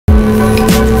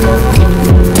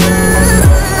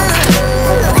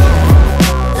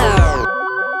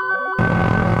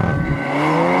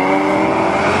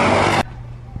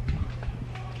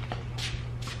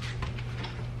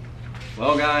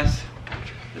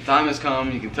the time has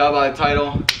come. You can tell by the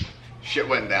title, shit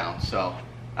went down. So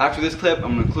after this clip,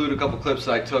 I'm going to include a couple clips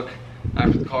that I took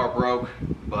after the car broke.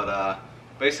 But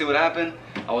basically what happened,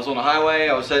 I was on the highway.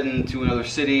 I was heading to another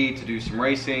city to do some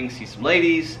racing, see some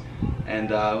ladies.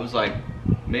 And it was like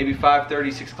maybe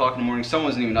 5:30, 6 o'clock in the morning. Sun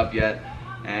wasn't even up yet.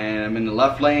 And I'm in the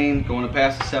left lane, going to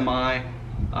pass the semi.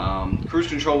 Cruise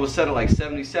control was set at like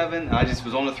 77. I just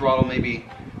was on the throttle maybe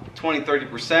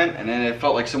 20-30%, and then it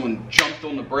felt like someone jumped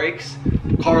on the brakes.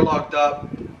 Car locked up.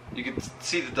 You could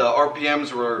see that the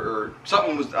RPMs were, or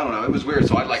something was, I don't know, it was weird.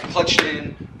 So I like clutched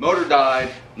in, motor died,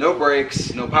 no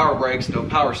brakes, no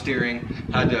power steering.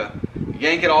 Had to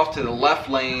yank it off to the left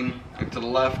lane, to the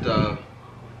left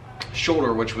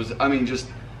shoulder, which was, I mean, just,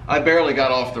 I barely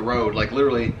got off the road. Like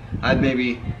literally, I had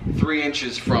maybe 3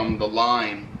 inches from the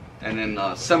line, and then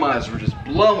semis were just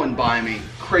blowing by me,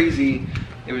 crazy.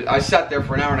 I sat there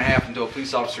for an hour and a half until a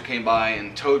police officer came by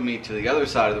and towed me to the other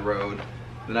side of the road.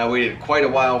 Then I waited quite a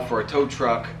while for a tow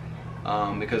truck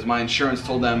because my insurance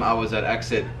told them I was at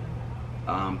exit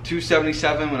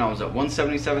 277 when I was at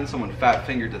 177. Someone fat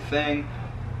fingered the thing.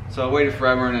 So I waited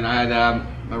forever, and then I had to have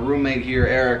my roommate here,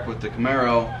 Eric, with the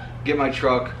Camaro, get my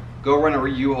truck, go rent a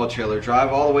U-Haul trailer,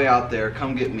 drive all the way out there,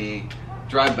 come get me,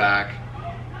 drive back.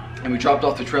 And we dropped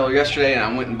off the trailer yesterday, and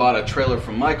I went and bought a trailer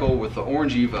from Michael with the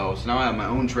orange Evo. So now I have my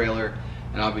own trailer,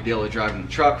 and I'll be daily driving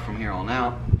the truck from here on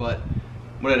out. But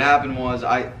what had happened was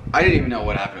I didn't even know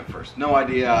what happened at first. No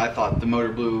idea. I thought the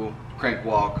motor blew, crank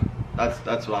walk.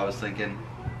 That's what I was thinking.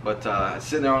 But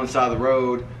sitting there on the side of the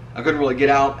road, I couldn't really get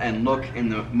out and look in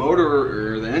the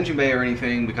motor or the engine bay or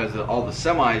anything because of all the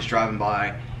semis driving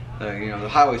by. You know, the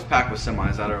highway's packed with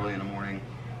semis that early in the morning.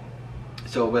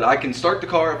 So, but I can start the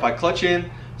car if I clutch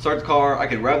in. Start the car, I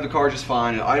can rev the car just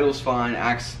fine, it idles fine,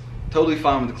 acts totally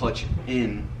fine with the clutch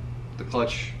in, the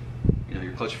clutch, you know,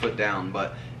 your clutch foot down,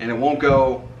 and it won't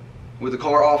go with the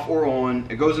car off or on.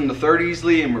 It goes into third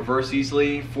easily and reverse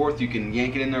easily. Fourth, you can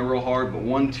yank it in there real hard, but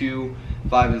 1, 2,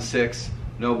 5, and 6,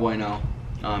 no bueno.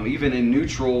 Even in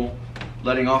neutral,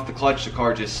 letting off the clutch, the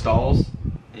car just stalls,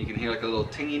 and you can hear like a little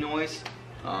tingy noise.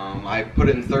 I put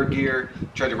it in third gear,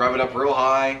 tried to rev it up real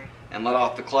high, and let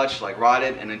off the clutch, like ride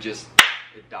it, and it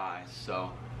dies.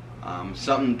 So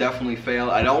something definitely failed.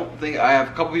 I don't think, I have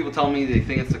a couple people telling me they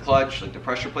think it's the clutch, like the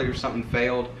pressure plate or something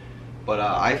failed, but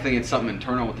I think it's something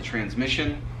internal with the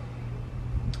transmission.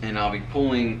 And I'll be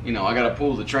pulling, you know, I gotta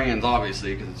pull the trans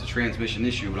obviously because it's a transmission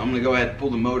issue, but I'm gonna go ahead and pull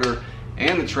the motor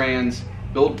and the trans,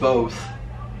 build both,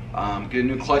 get a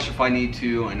new clutch if I need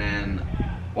to, and then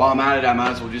while I'm at it, I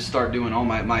might as well just start doing all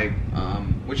my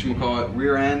whatchamacallit,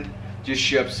 rear end just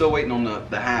shipped. Still waiting on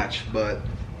the hatch, but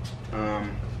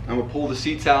I'm gonna pull the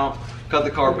seats out, cut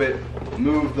the carpet,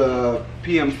 move the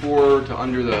PM4 to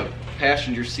under the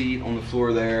passenger seat on the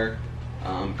floor there,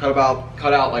 cut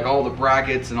out like all the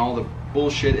brackets and all the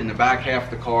bullshit in the back half of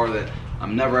the car that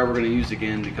I'm never ever gonna use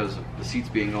again because of the seats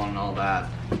being gone and all that.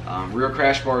 Rear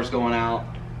crash bar is going out,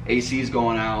 AC is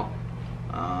going out,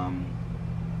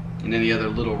 and any other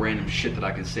little random shit that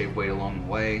I can save weight along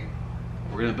the way.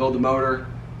 We're gonna build the motor.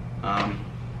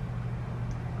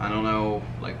 I don't know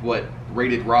like what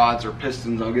rated rods or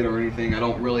pistons I'll get or anything. I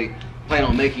don't really plan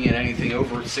on making it anything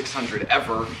over 600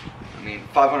 ever. I mean,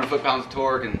 500 foot-pounds of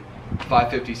torque and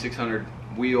 550, 600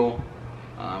 wheel.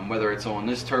 Whether it's on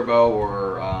this turbo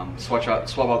or swap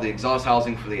out the exhaust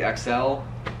housing for the XL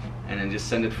and then just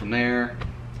send it from there.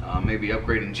 Maybe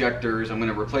upgrade injectors. I'm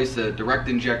going to replace the direct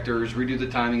injectors, redo the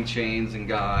timing chains and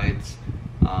guides,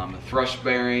 a thrust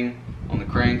bearing on the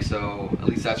crank, so at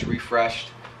least that's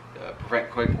refreshed.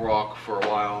 Prevent quick walk for a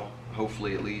while,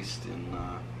 hopefully at least, and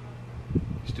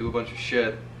just do a bunch of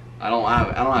shit. I don't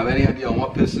have any idea on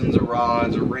what pistons or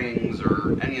rods or rings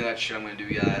or any of that shit I'm gonna do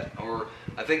yet. Or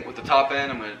I think with the top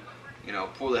end, I'm gonna, you know,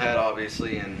 pull the head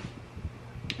obviously and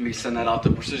maybe send that out to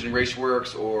Precision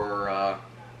Raceworks or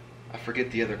I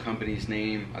forget the other company's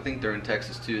name. I think they're in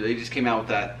Texas too. They just came out with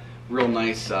that real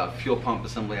nice fuel pump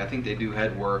assembly. I think they do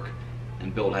head work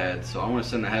and build heads. So I want to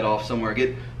send the head off somewhere,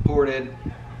 get ported,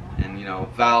 and you know,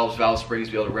 valve springs,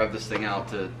 be able to rev this thing out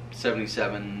to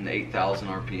 77, 8,000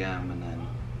 RPM, and then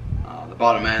the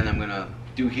bottom end I'm gonna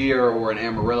do here or in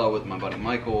Amarillo with my buddy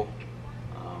Michael.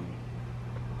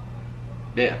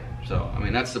 Yeah, so I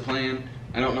mean that's the plan.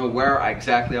 I don't know where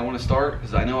exactly I want to start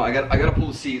because I know I gotta pull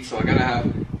the seat, so I gotta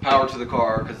have power to the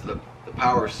car because the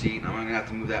power seat, and I'm gonna have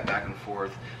to move that back and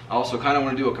forth. I also kind of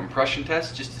want to do a compression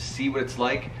test just to see what it's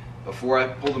like before I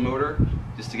pull the motor,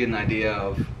 just to get an idea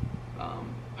of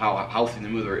how healthy the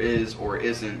motor is or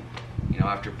isn't, you know,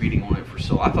 after beating on it for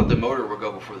so. I thought the motor would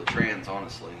go before the trans,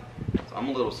 honestly. So I'm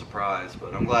a little surprised,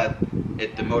 but I'm glad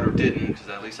the motor didn't, because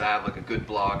at least I have like a good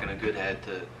block and a good head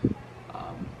to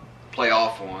play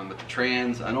off on. But the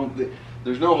trans,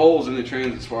 there's no holes in the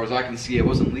trans as far as I can see. It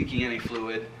wasn't leaking any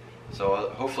fluid, so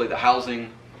hopefully the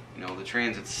housing, you know, the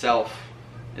trans itself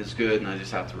is good, and I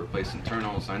just have to replace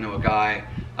internals. I know a guy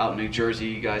out in New Jersey,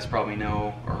 you guys probably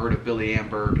know or heard of Billy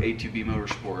Amberg, A2B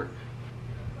Motorsport.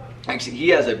 Actually, he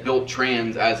has a built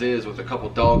trans as is with a couple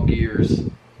dog gears.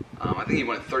 I think he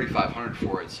wanted $3,500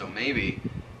 for it, so maybe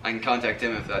I can contact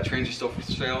him. If that trans is still for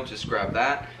sale, just grab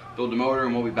that, build the motor,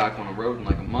 and we'll be back on the road in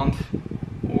like a month.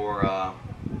 Or I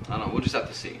don't know, we'll just have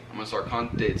to see. I'm gonna start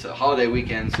it's a holiday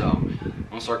weekend, so I'm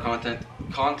gonna start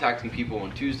contacting people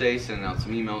on Tuesday, sending out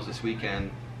some emails this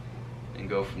weekend, and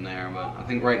go from there. But I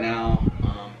think right now,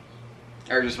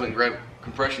 Eric just went and grabbed a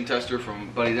compression tester from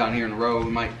a buddy down here in the road.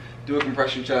 We might do a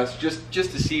compression test just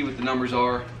to see what the numbers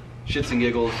are, shits and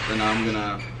giggles. Then I'm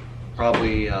gonna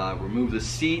probably remove the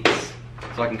seats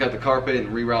so I can cut the carpet and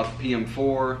reroute the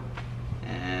PM4.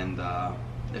 And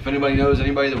if anybody knows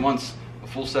anybody that wants a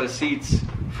full set of seats,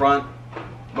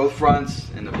 both fronts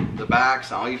and the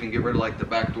backs, I'll even get rid of like the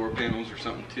back door panels or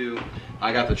something too.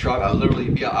 I got the truck. I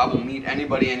will meet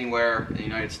anybody anywhere in the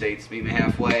United States. Meet me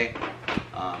halfway.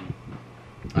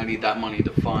 I need that money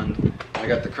to fund. I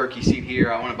got the Kirky seat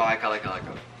here. I want to buy like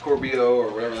a Corbio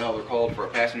or whatever the hell they're called for a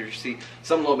passenger seat.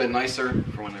 Something a little bit nicer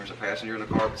for when there's a passenger in the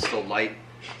car, but still light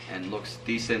and looks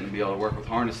decent, and be able to work with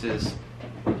harnesses.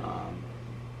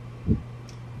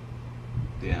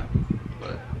 Yeah,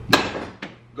 but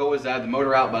goal is to have the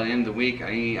motor out by the end of the week.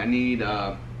 I need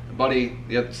a buddy,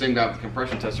 the same guy with the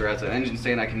compression tester, has an engine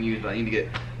stand I can use, but I need to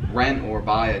rent or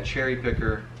buy a cherry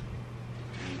picker.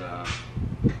 And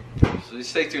so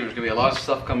just stay tuned. There's gonna be a lot of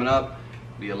stuff coming up.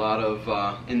 Be a lot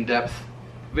of in-depth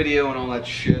video and all that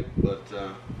shit. But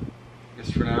I guess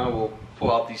for now we'll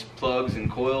pull out these plugs and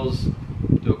coils,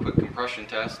 do a quick compression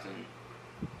test, and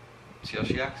see how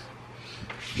she acts.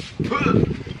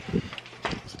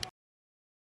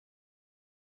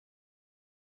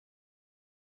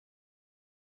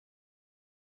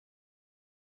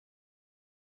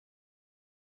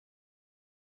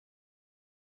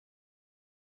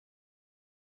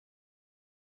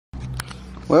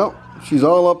 Well, she's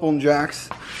all up on jacks.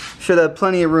 Should have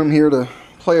plenty of room here to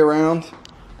play around.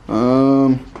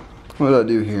 What did I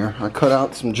do here? I cut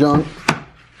out some junk.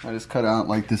 I just cut out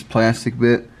like this plastic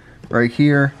bit right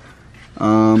here.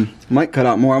 Might cut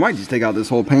out more. I might just take out this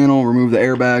whole panel, remove the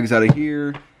airbags out of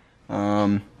here,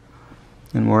 and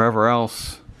wherever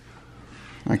else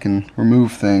I can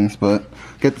remove things. But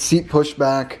get the seat pushed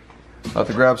back. I'll have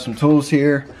to grab some tools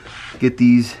here, get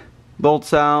these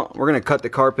bolts out. We're gonna cut the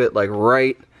carpet like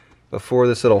right before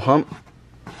this little hump,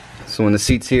 so when the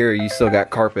seat's here you still got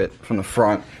carpet from the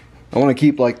front. I want to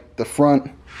keep like the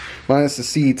front minus the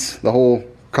seats, the whole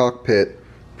cockpit,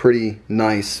 pretty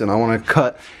nice. And I want to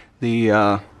cut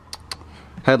the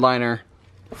headliner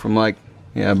from like,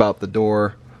 yeah, about the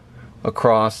door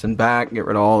across and back, get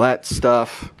rid of all that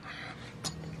stuff.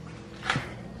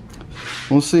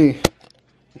 We'll see.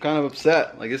 I'm kind of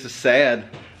upset. Like, this is sad.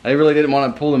 I really didn't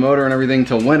want to pull the motor and everything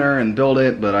till winter and build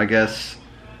it, but I guess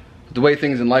the way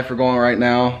things in life are going right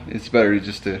now, it's better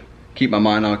just to keep my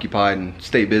mind occupied and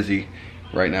stay busy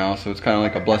right now. So it's kind of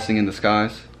like a blessing in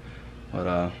disguise.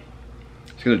 But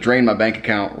it's gonna drain my bank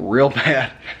account real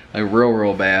bad, like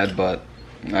real bad. But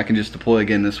I can just deploy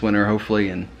again this winter, hopefully,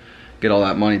 and get all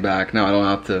that money back. Now I don't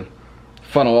have to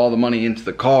funnel all the money into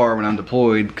the car when I'm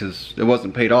deployed, because it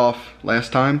wasn't paid off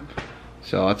last time.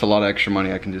 So that's a lot of extra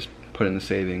money I can just put in the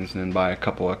savings and then buy a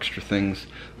couple extra things,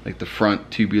 like the front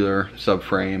tubular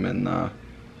subframe and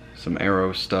some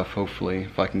aero stuff, hopefully,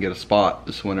 if I can get a spot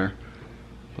this winter.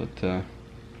 But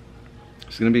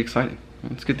it's gonna be exciting.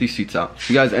 Let's get these seats out.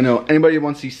 You guys, I know anybody who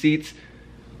wants these seats,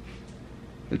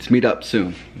 let's meet up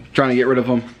soon. I'm trying to get rid of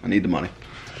them. I need the money.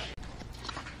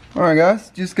 All right,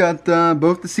 guys, just got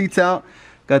both the seats out.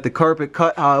 Got the carpet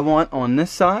cut how I want on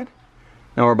this side.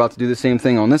 Now we're about to do the same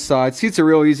thing on this side. Seats are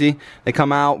real easy. They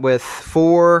come out with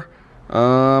 4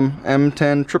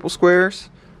 M10 triple squares.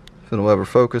 If it'll ever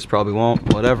focus, probably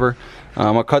won't, whatever.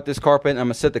 I'm gonna cut this carpet and I'm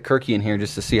gonna set the Kirky in here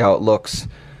just to see how it looks.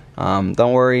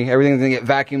 Don't worry, everything's gonna get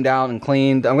vacuumed out and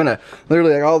cleaned. I'm gonna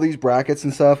literally, like, all these brackets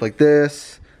and stuff, like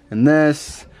this and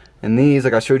these,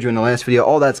 like I showed you in the last video,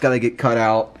 all that's gotta get cut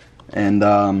out. And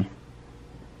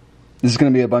this is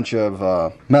gonna be a bunch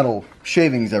of metal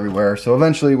shavings everywhere. So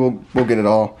eventually we'll get it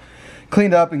all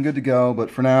cleaned up and good to go.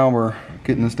 But for now, we're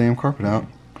getting this damn carpet out.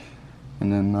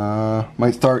 And then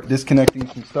might start disconnecting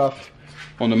some stuff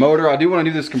on the motor. I do want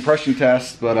to do this compression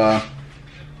test, but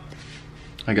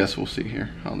I guess we'll see here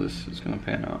how this is going to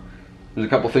pan out. There's a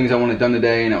couple things I wanted done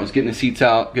today, and that was getting the seats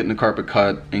out, getting the carpet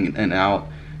cut and out,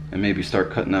 and maybe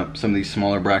start cutting up some of these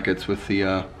smaller brackets with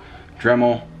the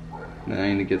Dremel. And then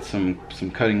I need to get some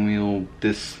cutting wheel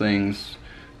disc things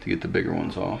to get the bigger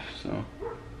ones off. So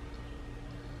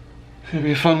it's gonna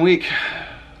be a fun week,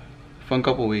 fun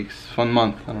couple weeks, fun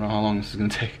month. I don't know how long this is gonna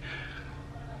take.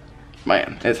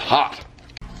 Man, it's hot.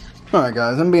 Alright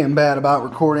guys, I'm being bad about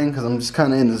recording because I'm just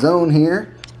kind of in the zone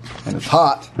here and it's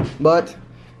hot, but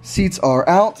seats are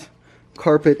out,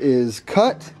 carpet is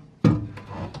cut.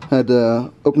 Had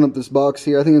to open up this box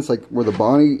here. I think it's like where the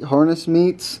body harness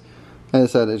meets. I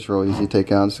decided it's real easy to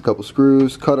take out. Just a couple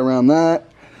screws, cut around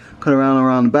that, cut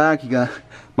around the back. You got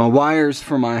my wires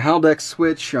for my Haldex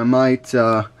switch. I might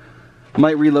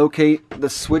relocate the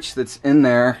switch that's in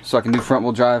there so I can do front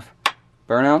wheel drive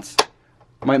burnouts.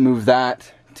 I might move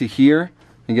that to here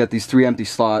and get these 3 empty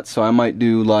slots. So I might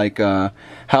do like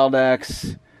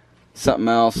Haldex, something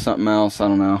else, I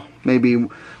don't know. Maybe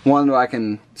one where I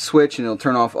can switch and it'll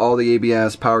turn off all the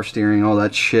ABS, power steering, all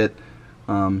that shit.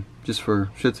 Just for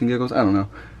shits and giggles, I don't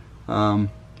know.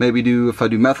 Maybe if I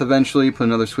do meth eventually, put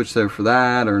another switch there for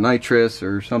that, or nitrous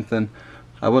or something.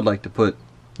 I would like to put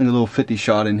a little 50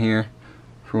 shot in here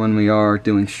for when we are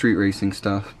doing street racing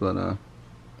stuff, but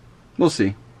we'll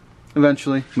see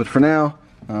eventually. But for now,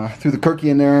 threw the Kirky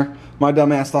in there. My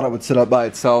dumb ass thought it would sit up by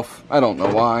itself. I don't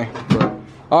know why, but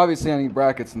obviously I need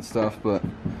brackets and stuff, but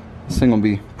this thing will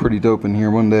be pretty dope in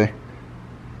here one day.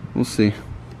 We'll see.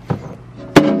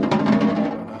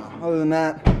 Other than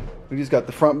that, we just got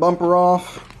the front bumper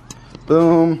off.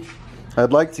 Boom.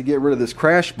 I'd like to get rid of this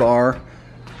crash bar,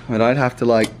 but I'd have to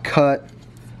like cut.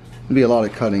 It'd be a lot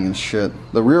of cutting and shit.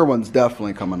 The rear one's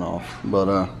definitely coming off,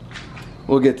 but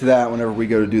we'll get to that whenever we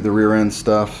go to do the rear end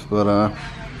stuff. But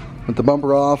with the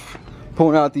bumper off,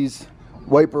 pulling out these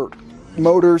wiper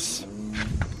motors,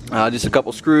 just a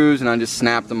couple screws, and I just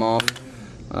snapped them off.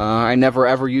 I never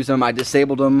ever use them. I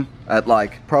disabled them at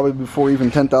like probably before even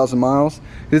 10,000 miles.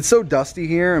 It's so dusty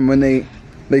here, and when they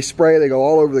spray, they go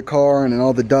all over the car, and then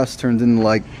all the dust turns into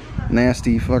like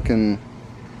nasty, fucking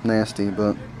nasty.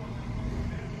 But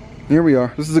here we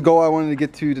are. This is a goal I wanted to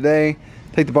get to today.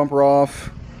 Take the bumper off,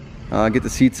 get the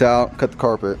seats out, cut the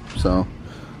carpet. So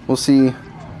we'll see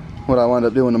what I wind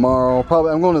up doing tomorrow.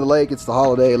 Probably I'm going to the lake. It's the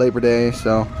holiday, Labor Day,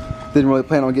 so didn't really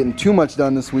plan on getting too much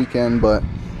done this weekend, but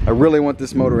I really want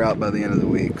this motor out by the end of the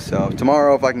week. So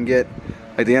tomorrow, if I can get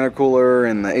like the intercooler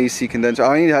and the AC condenser,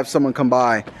 I need to have someone come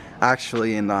by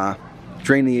actually and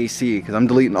drain the AC, because I'm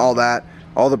deleting all that,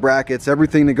 all the brackets,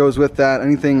 everything that goes with that.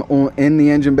 Anything in the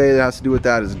engine bay that has to do with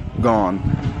that is gone.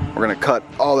 We're gonna cut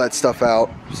all that stuff out.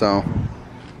 So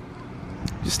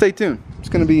just stay tuned. It's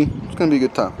gonna be a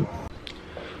good time.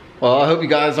 Well, I hope you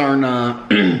guys aren't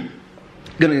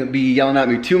gonna be yelling at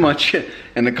me too much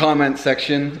in the comment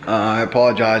section. I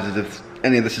apologize if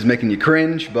any of this is making you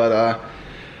cringe, but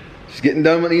just getting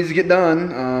done what needs to get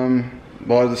done. A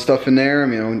lot of the stuff in there, I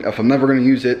mean, if I'm never gonna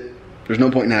use it, there's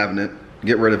no point in having it.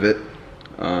 Get rid of it.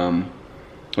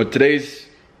 But the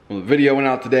video went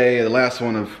out today, the last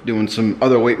one of doing some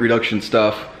other weight reduction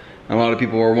stuff. A lot of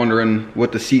people were wondering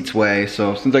what the seats weigh.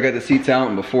 So since I got the seats out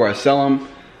and before I sell them,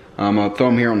 I'm gonna throw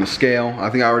them here on the scale. I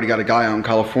think I already got a guy out in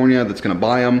California that's gonna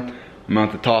buy them. I'm gonna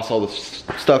have to toss all the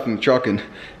stuff in the truck and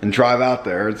drive out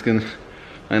there. It's gonna,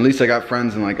 at least I got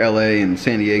friends in like LA and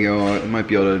San Diego. I might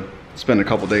be able to spend a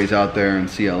couple days out there and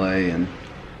see LA and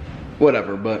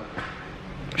whatever. But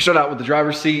start out with the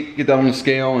driver's seat, get that on the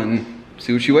scale and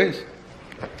see what she weighs.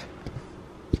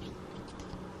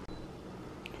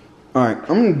 Alright,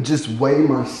 I'm gonna just weigh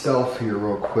myself here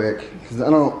real quick, because I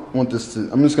don't want this to,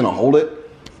 I'm just gonna hold it.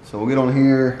 So we'll get on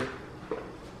here.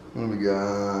 What do we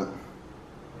got?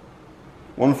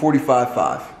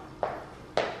 145.5.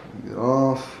 Get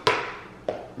off.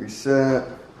 Reset.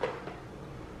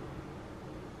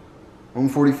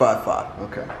 145.5.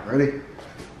 Okay, ready?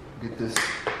 Get this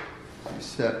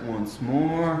reset once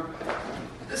more.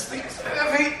 This thing's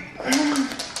heavy.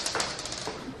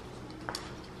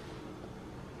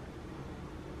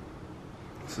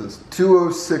 This is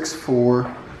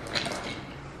 2064.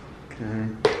 Okay.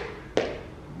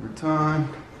 Over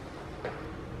time.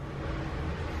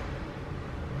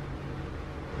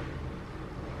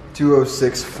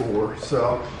 2064.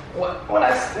 So what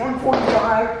I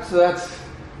 145. So that's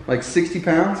like 60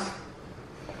 pounds.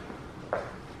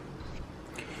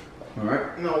 All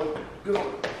right. No,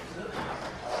 go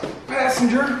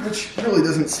passenger, which really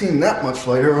doesn't seem that much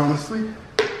lighter, honestly.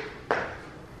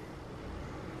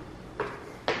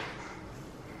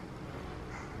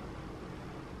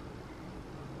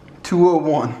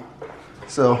 $201,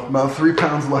 so about 3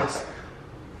 pounds less.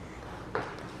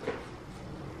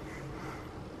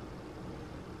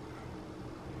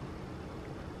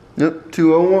 Yep,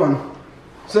 201.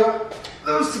 So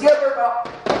those together about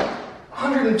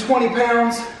 120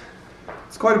 pounds.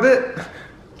 It's quite a bit.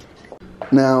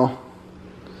 Now,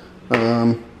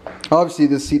 obviously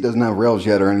this seat doesn't have rails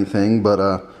yet or anything,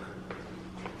 but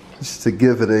just to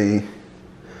give it a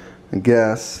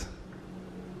guess,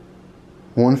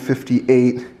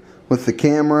 158 with the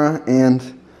camera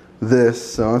and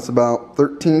this, so it's about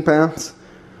 13 pounds,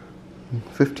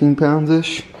 15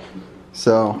 pounds-ish.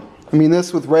 So, I mean,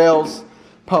 this with rails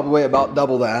probably weigh about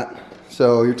double that.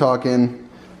 So you're talking,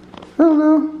 I don't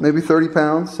know, maybe 30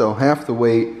 pounds, so half the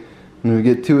weight. And we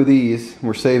get 2 of these,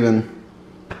 we're saving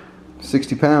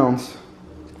 60 pounds,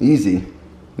 easy.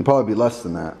 It'd probably be less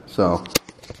than that. So,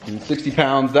 60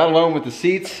 pounds, that alone with the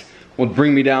seats would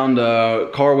bring me down to,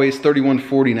 car weighs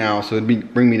 3140 now, so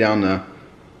it'd bring me down to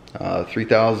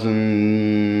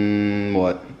 3,000,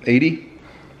 what, 80?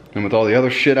 And with all the other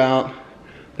shit out,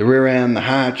 the rear end, the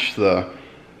hatch, the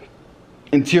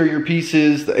interior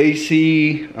pieces, the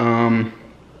AC,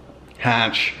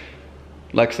 hatch,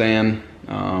 Lexan,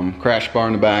 crash bar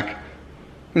in the back,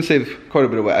 and save quite a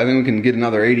bit of weight. I think we can get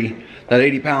another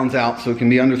 80 pounds out, so it can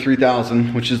be under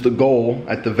 3,000, which is the goal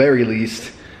at the very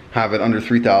least. Have it under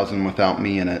 3,000 without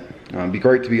me in it. It'd be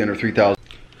great to be under 3,000.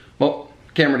 Well,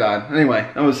 camera died. Anyway,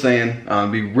 I was saying, it'd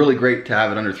be really great to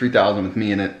have it under 3,000 with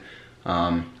me in it.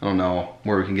 I don't know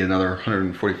where we can get another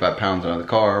 145 pounds out of the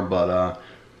car, but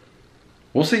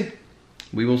we'll see.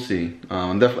 We will see.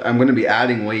 I'm going to be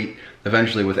adding weight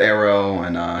eventually with aero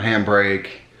and handbrake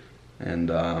and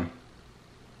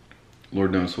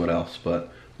Lord knows what else, but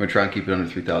I'm going to try and keep it under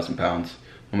 3,000 pounds.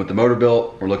 And with the motor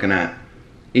built, we're looking at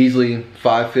easily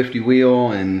 550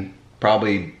 wheel and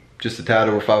probably just a tad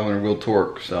over 500 wheel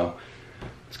torque. So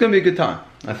it's going to be a good time.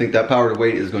 I think that power to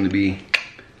weight is going to be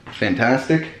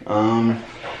fantastic.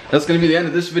 That's going to be the end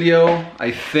of this video.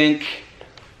 I think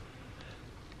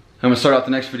I'm going to start out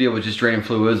the next video with just draining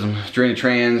fluids, drain the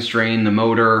trans, drain the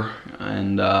motor,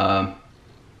 and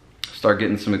start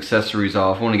getting some accessories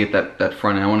off. I want to get that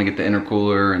front end. I want to get the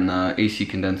intercooler and the AC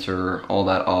condenser, all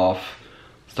that off.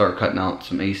 Start cutting out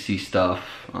some AC stuff.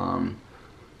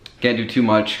 Can't do too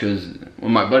much because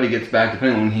when my buddy gets back,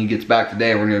 depending on when he gets back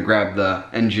today, we're going to grab the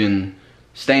engine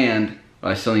stand.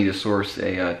 But I still need to source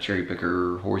a cherry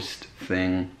picker hoist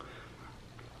thing.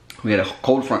 We had a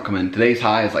cold front come in. Today's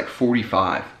high is like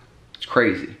 45. It's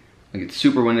crazy. Like, it's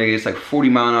super windy. It's like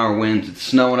 40-mile-an-hour winds. It's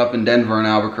snowing up in Denver and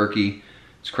Albuquerque.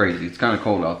 It's crazy. It's kind of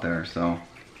cold out there, so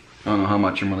I don't know how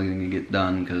much I'm really going to get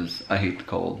done because I hate the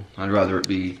cold. I'd rather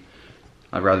be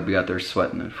out there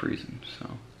sweating than freezing. So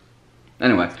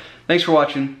anyway, thanks for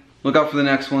watching. Look out for the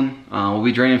next one. We'll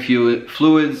be draining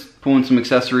fluids, pulling some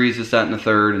accessories, this, that, and the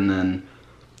third, and then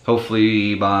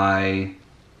hopefully by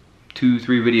 2-3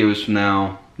 videos from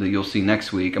now that you'll see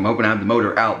next week. I'm hoping to have the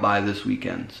motor out by this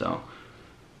weekend. So,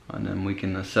 and then we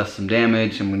can assess some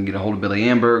damage, and we can get a hold of Billy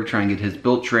Amberg, try and get his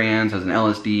built trans, has an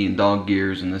LSD and dog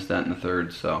gears and this, that, and the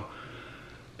third. So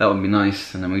that would be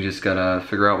nice. And then we just gotta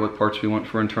figure out what parts we want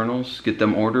for internals, get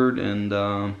them ordered, and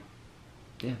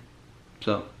yeah.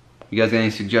 So you guys got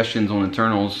any suggestions on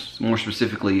internals, more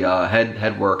specifically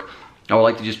head work? I would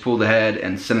like to just pull the head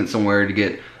and send it somewhere to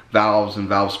get valves and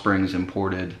valve springs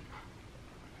imported.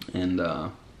 And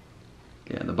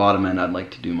yeah, the bottom end I'd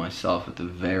like to do myself at the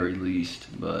very least,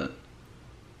 but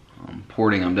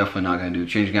porting I'm definitely not going to do.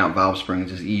 Changing out valve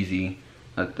springs is easy.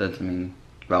 That's, I mean,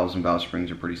 valves and valve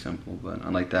springs are pretty simple, but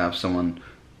I'd like to have someone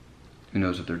who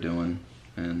knows what they're doing.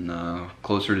 And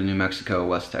closer to New Mexico,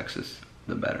 West Texas,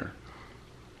 the better.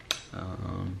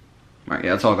 Alright,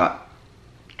 yeah, that's all I got.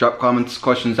 Drop comments,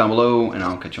 questions down below, and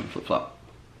I'll catch you on the flip-flop.